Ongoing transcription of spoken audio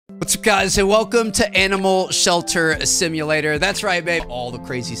What's up, guys, and welcome to Animal Shelter Simulator. That's right, babe. All the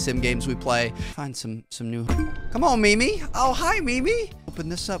crazy sim games we play. Find some new. Come on, Mimi. Oh, hi, Mimi. Open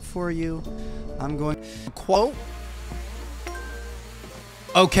this up for you. I'm going quote.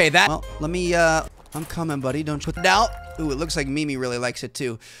 Okay, that. Well, let me. I'm coming, buddy. Don't put it out. Ooh, it looks like Mimi really likes it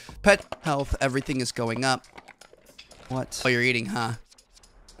too. Pet health, everything is going up. What? Oh, you're eating, huh?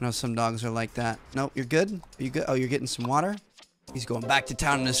 I know some dogs are like that. Nope, you're good. Are you good? Oh, you're getting some water. He's going back to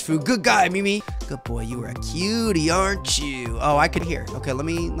town on his food. Good guy, Mimi. Good boy. You are a cutie, aren't you? Oh, I could hear. Okay, let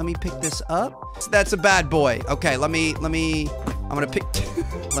me pick this up. That's a bad boy. Okay, I'm gonna pick.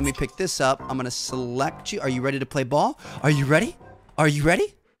 Let me pick this up. I'm gonna select you. Are you ready to play ball? Are you ready? Are you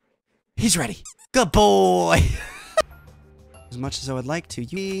ready? He's ready. Good boy. As much as I would like to,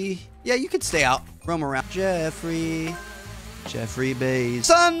 yeah, you could stay out, roam around. Jeffrey Bays.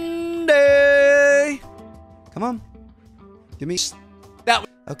 Sunday. Come on. Give me that.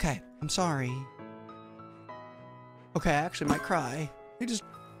 Okay, I'm sorry. Okay, I actually might cry.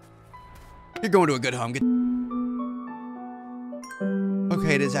 You're going to a good home.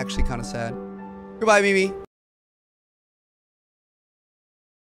 Okay, it is actually kind of sad. Goodbye, Mimi.